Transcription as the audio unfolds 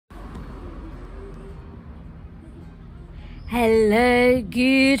Hello,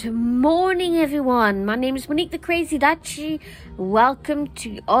 good morning everyone. My name is Monique the Crazy Dutchie. Welcome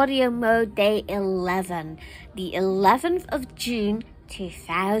to Audio Mode Day 11, the 11th of June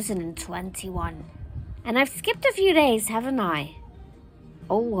 2021. And I've skipped a few days, haven't I?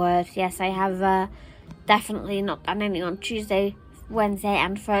 Oh word, yes I have definitely not done any on Tuesday, Wednesday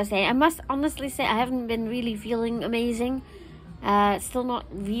and Thursday. I must honestly say I haven't been really feeling amazing. Still not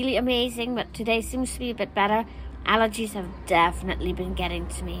really amazing, but today seems to be a bit better. Allergies have definitely been getting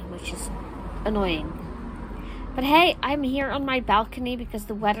to me, which is annoying. But hey, I'm here on my balcony because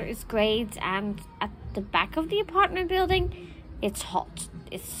the weather is great, and at the back of the apartment building, it's hot,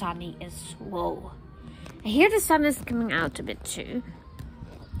 it's sunny as whoa. I hear the sun is coming out a bit too.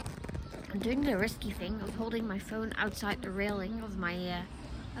 I'm doing the risky thing of holding my phone outside the railing of my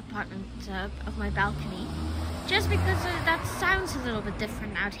apartment, of my balcony, just because that sounds a little bit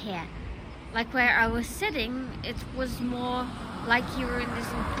different out here. Like where I was sitting, it was more like you were in this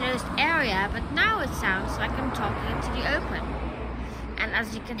enclosed area, but now it sounds like I'm talking into the open. And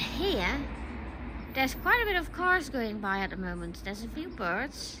as you can hear, there's quite a bit of cars going by at the moment. There's a few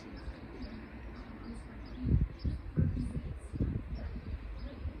birds.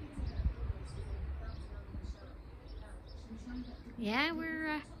 Yeah,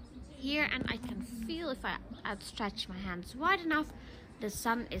 we're here, and I can feel if I outstretch my hands wide enough, the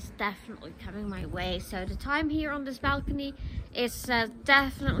sun is definitely coming my way. So the time here on this balcony is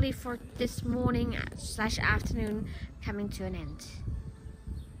definitely for this morning / afternoon coming to an end.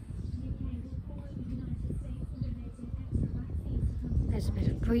 There's a bit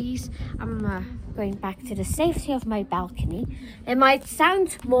of breeze. I'm going back to the safety of my balcony. It might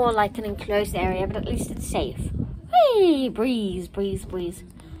sound more like an enclosed area, but at least it's safe. Hey, breeze, breeze, breeze.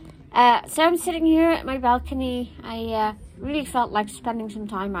 So I'm sitting here at my balcony. I really felt like spending some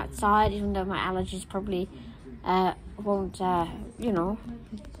time outside, even though my allergies probably won't,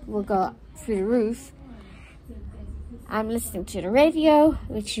 will go through the roof. I'm listening to the radio,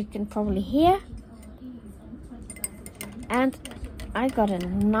 which you can probably hear. And I got a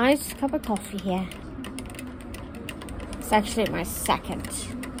nice cup of coffee here. It's actually my second.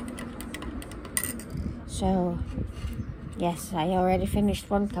 So, yes, I already finished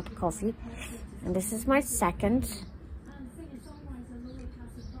one cup of coffee. And this is my second.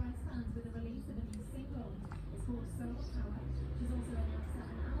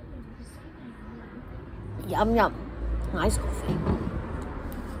 Yum yum, nice coffee.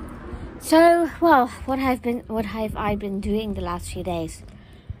 So, well, what have I been doing the last few days?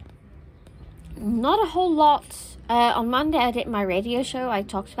 Not a whole lot. On Monday I did my radio show. I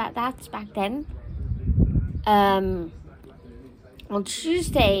talked about that back then. On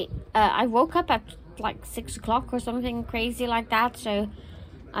Tuesday I woke up at like 6 o'clock or something crazy like that. So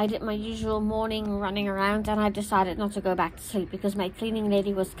I did my usual morning running around, and I decided not to go back to sleep because my cleaning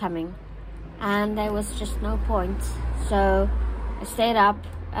lady was coming. And there was just no point. So I stayed up,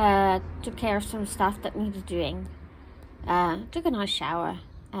 took care of some stuff that needed doing, took a nice shower,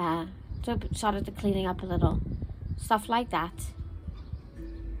 started cleaning up a little, stuff like that.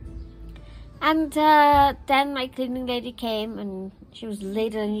 And then my cleaning lady came, and she was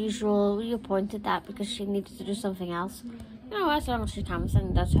later than usual. We appointed that because she needed to do something else. You know, as long as she comes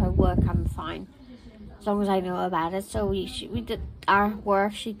and does her work, I'm fine. As long as I know about it. So we did our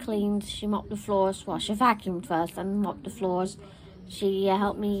work. She cleaned, she mopped the floors. Well, she vacuumed first and mopped the floors. She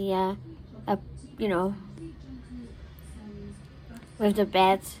helped me, with the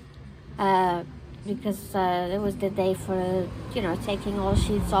bed, because it was the day for, taking all the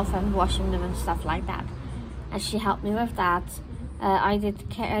sheets off and washing them and stuff like that. And she helped me with that. I did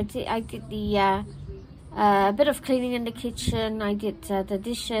the bit of cleaning in the kitchen. I did the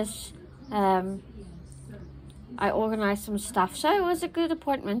dishes. I organized some stuff, so it was a good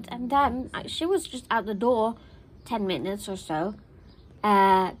appointment. And then she was just out the door 10 minutes or so.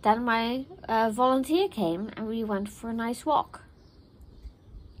 Then my volunteer came, and we went for a nice walk.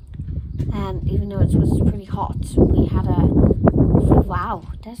 And even though it was pretty hot, we had wow,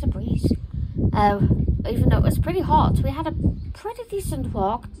 there's a breeze. Even though it was pretty hot, we had a pretty decent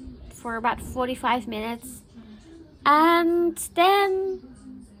walk for about 45 minutes. And then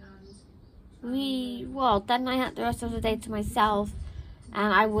then I had the rest of the day to myself,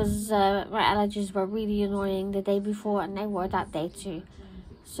 and I was my allergies were really annoying the day before, and they were that day too.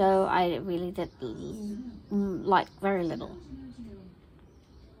 So I really did like very little.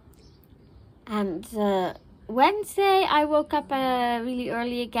 And Wednesday I woke up really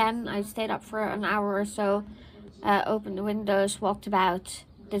early again. I stayed up for an hour or so, opened the windows, walked about,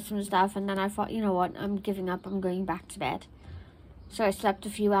 did some stuff, and then I thought, you know what, I'm giving up, I'm going back to bed. So I slept a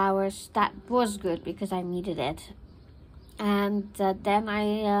few hours. That was good because I needed it. And then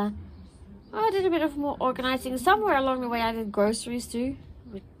I did a bit of more organizing. Somewhere along the way I did groceries too.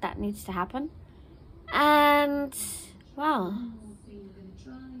 That needs to happen. And, well,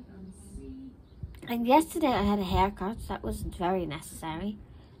 and yesterday I had a haircut. That wasn't very necessary.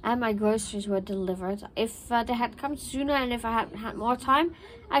 And my groceries were delivered. If they had come sooner and if I hadn't had more time,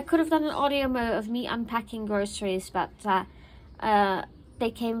 I could have done an audio mode of me unpacking groceries. But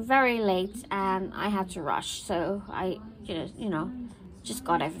they came very late and I had to rush. So I, just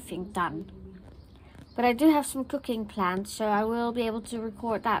got everything done. But I do have some cooking planned, so I will be able to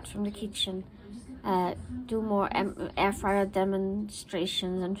record that from the kitchen. Do more air fryer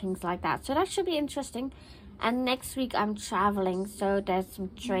demonstrations and things like that. So that should be interesting. And next week I'm traveling, so there's some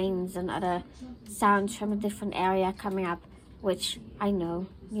trains and other sounds from a different area coming up, which I know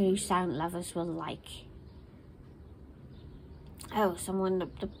new sound lovers will like. Oh,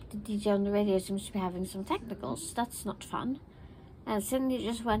 the DJ on the radio seems to be having some technicals. That's not fun. And Cindy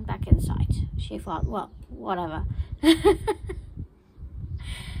just went back inside. She thought, well, whatever.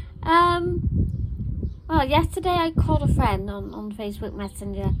 Well, yesterday I called a friend on Facebook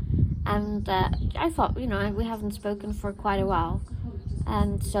Messenger, and I thought, we haven't spoken for quite a while,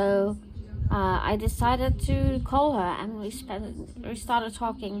 and so I decided to call her, and we started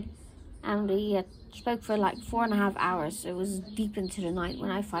talking, and we spoke for like 4.5 hours. It was deep into the night when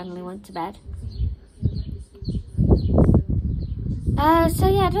I finally went to bed. So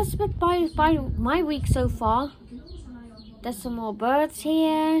yeah, that's a bit by my week so far. There's some more birds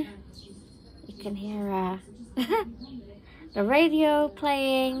here. You can hear the radio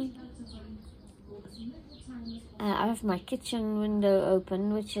playing. I have my kitchen window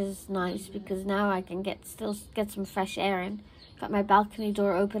open, which is nice because now I can still get some fresh air in. Got my balcony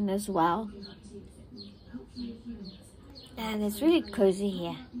door open as well. And it's really cozy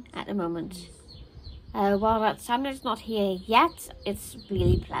here at the moment. While that sun is not here yet, it's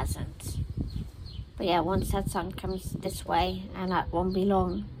really pleasant. But yeah, once that sun comes this way, and that won't be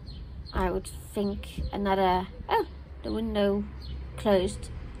long, I would think another... Oh, the window closed.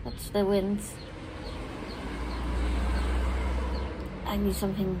 That's the wind. I need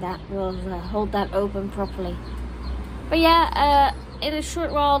something that will hold that open properly. But yeah, in a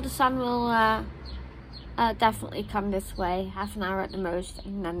short while the sun will definitely come this way. Half an hour at the most,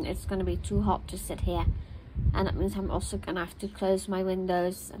 and then it's going to be too hot to sit here. And that means I'm also going to have to close my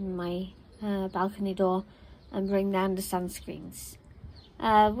windows and my balcony door and bring down the sunscreens.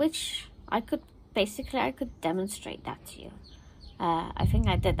 Which I could demonstrate that to you. I think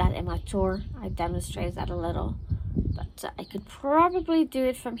I did that in my tour. I demonstrated that a little. But I could probably do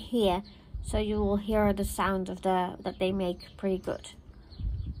it from here, so you will hear the sound of that they make pretty good.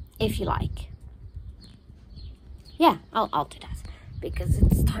 If you like. Yeah, I'll do that. Because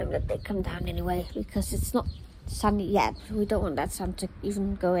it's time that they come down anyway. Because it's not sunny yet. We don't want that sun to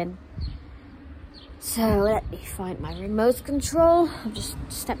even go in. So let me find my remote control. I'm just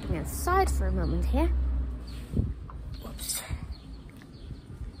stepping inside for a moment here. Whoops.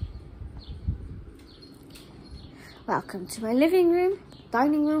 Welcome to my living room.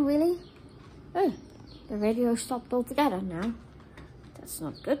 Dining room, really? Oh, the radio stopped altogether now. That's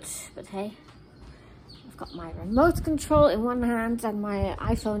not good, but hey. I've got my remote control in one hand and my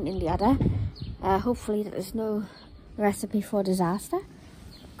iPhone in the other. Hopefully there is no recipe for disaster.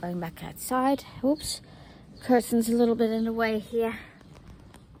 Going back outside. Oops. Curtain's a little bit in the way here.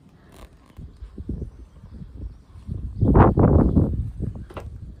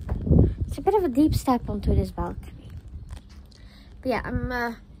 It's a bit of a deep step onto this balcony. But yeah,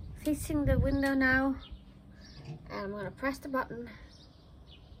 I'm facing the window now. And I'm going to press the button.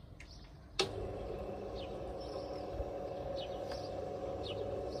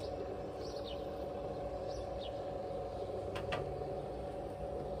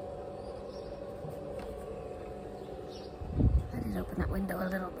 Open that window a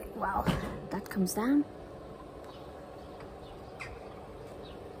little bit while that comes down.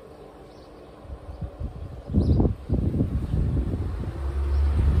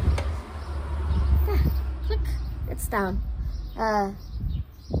 Yeah, look, it's down.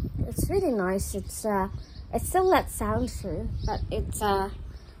 It's really nice. It still lets sound through, but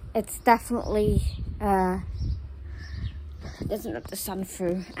it's definitely doesn't let the sun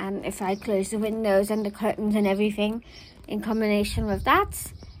through. And if I close the windows and the curtains and everything in combination with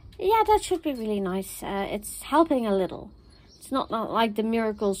that, yeah, that should be really nice. It's helping a little. It's not like the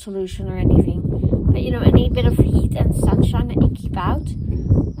miracle solution or anything, but any bit of heat and sunshine that you keep out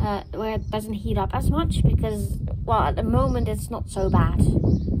where it doesn't heat up as much, because well, at the moment it's not so bad.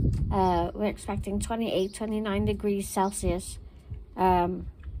 We're expecting 28, 29 degrees Celsius. I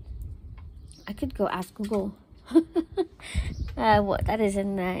could go ask Google. What that is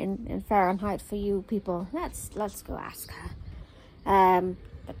in Fahrenheit for you people. Let's go ask her.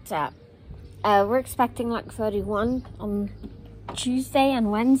 We're expecting like 31 on Tuesday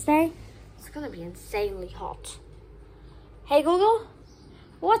and Wednesday. It's gonna be insanely hot. Hey Google,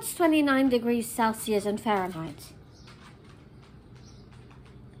 what's 29 degrees Celsius in Fahrenheit?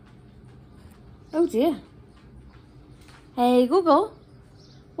 Oh dear. Hey Google,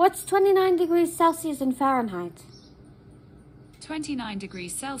 what's 29 degrees Celsius in Fahrenheit? 29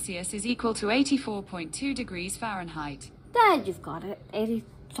 degrees Celsius is equal to 84.2 degrees Fahrenheit. There, you've got it. 80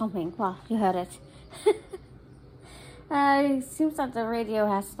 something. Well, you heard it. It seems like the radio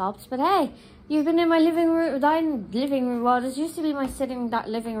has stopped, but hey, you've been in my living room. Well, this used to be my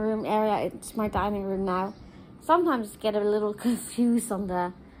living room area. It's my dining room now. Sometimes get a little confused on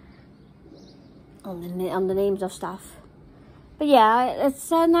the names of stuff. But yeah, it's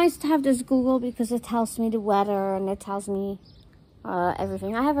nice to have this Google because it tells me the weather and it tells me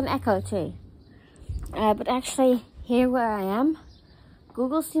everything. I have an Echo too. But actually, here where I am,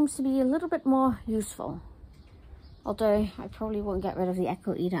 Google seems to be a little bit more useful. Although I probably won't get rid of the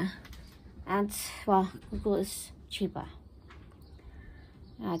Echo either. And, well, Google is cheaper.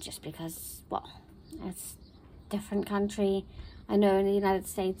 Just because, well, it's a different country. I know in the United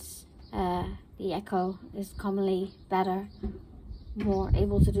States, the Echo is commonly better, more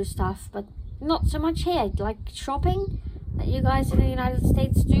able to do stuff, but not so much here. Like shopping that you guys in the United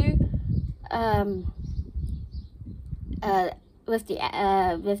States do, with the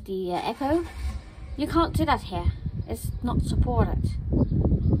Echo, you can't do that here. It's not supported.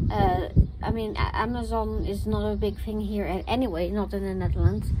 I mean, Amazon is not a big thing here anyway, not in the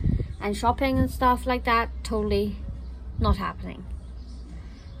Netherlands, and shopping and stuff like that, totally not happening.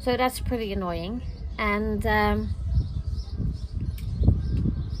 So that's pretty annoying. And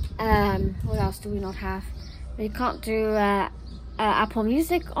what else do we not have? We can't do Apple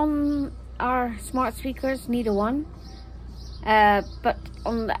Music on our smart speakers, neither one. But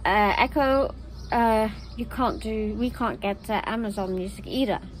on the Echo, we can't get Amazon Music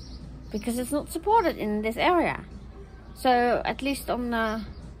either, because it's not supported in this area. So at least on the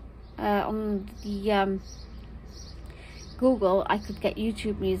Google, I could get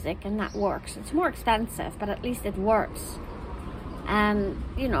YouTube Music, and that works. It's more expensive, but at least it works. And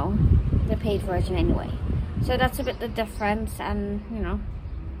you know, the paid version anyway. So that's a bit the difference. And you know,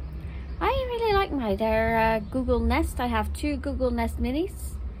 I really like their Google Nest. I have 2 Google Nest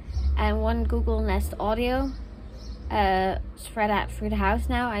Minis and 1 Google Nest Audio spread out through the house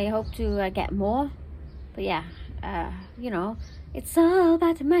now. I hope to get more. But yeah, you know, it's all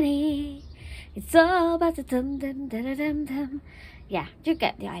about the money. It's all about the dum. Yeah, you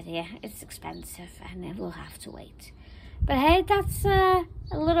get the idea. It's expensive and it will have to wait. But hey, that's a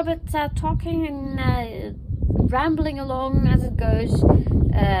little bit talking and rambling along as it goes.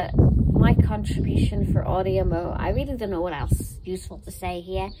 My contribution for AudioMo. I really don't know what else useful to say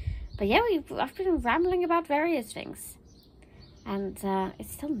here. But yeah, I've been rambling about various things. And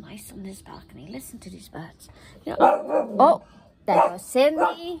it's still nice on this balcony. Listen to these birds. You know, oh, there goes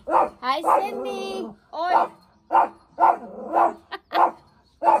Cindy. Hi, Cindy. Oi.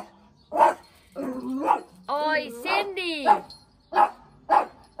 Oi, Cindy.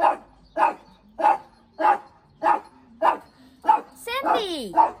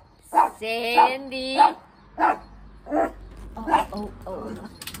 Cindy. Cindy. Oh.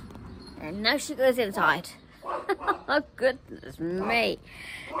 And now she goes inside. Oh, goodness me.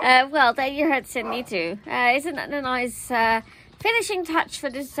 Well, there you heard Cindy too. Isn't that a nice finishing touch for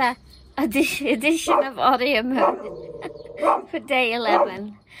this edition of AudioMo for day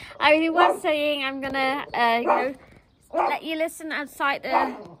 11? I was saying I'm gonna you know, let you listen outside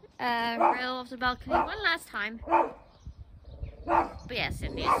the rail of the balcony one last time. But yeah,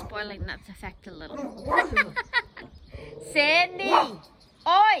 Cindy is spoiling that effect a little. Cindy!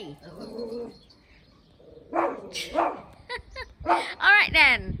 Oi! Alright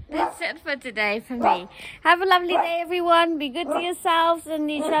then, that's it for today for me. Have a lovely day everyone, be good to yourselves and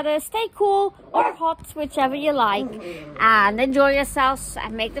each other, stay cool or hot, whichever you like, and enjoy yourselves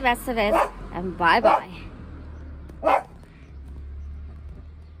and make the best of it, and bye bye.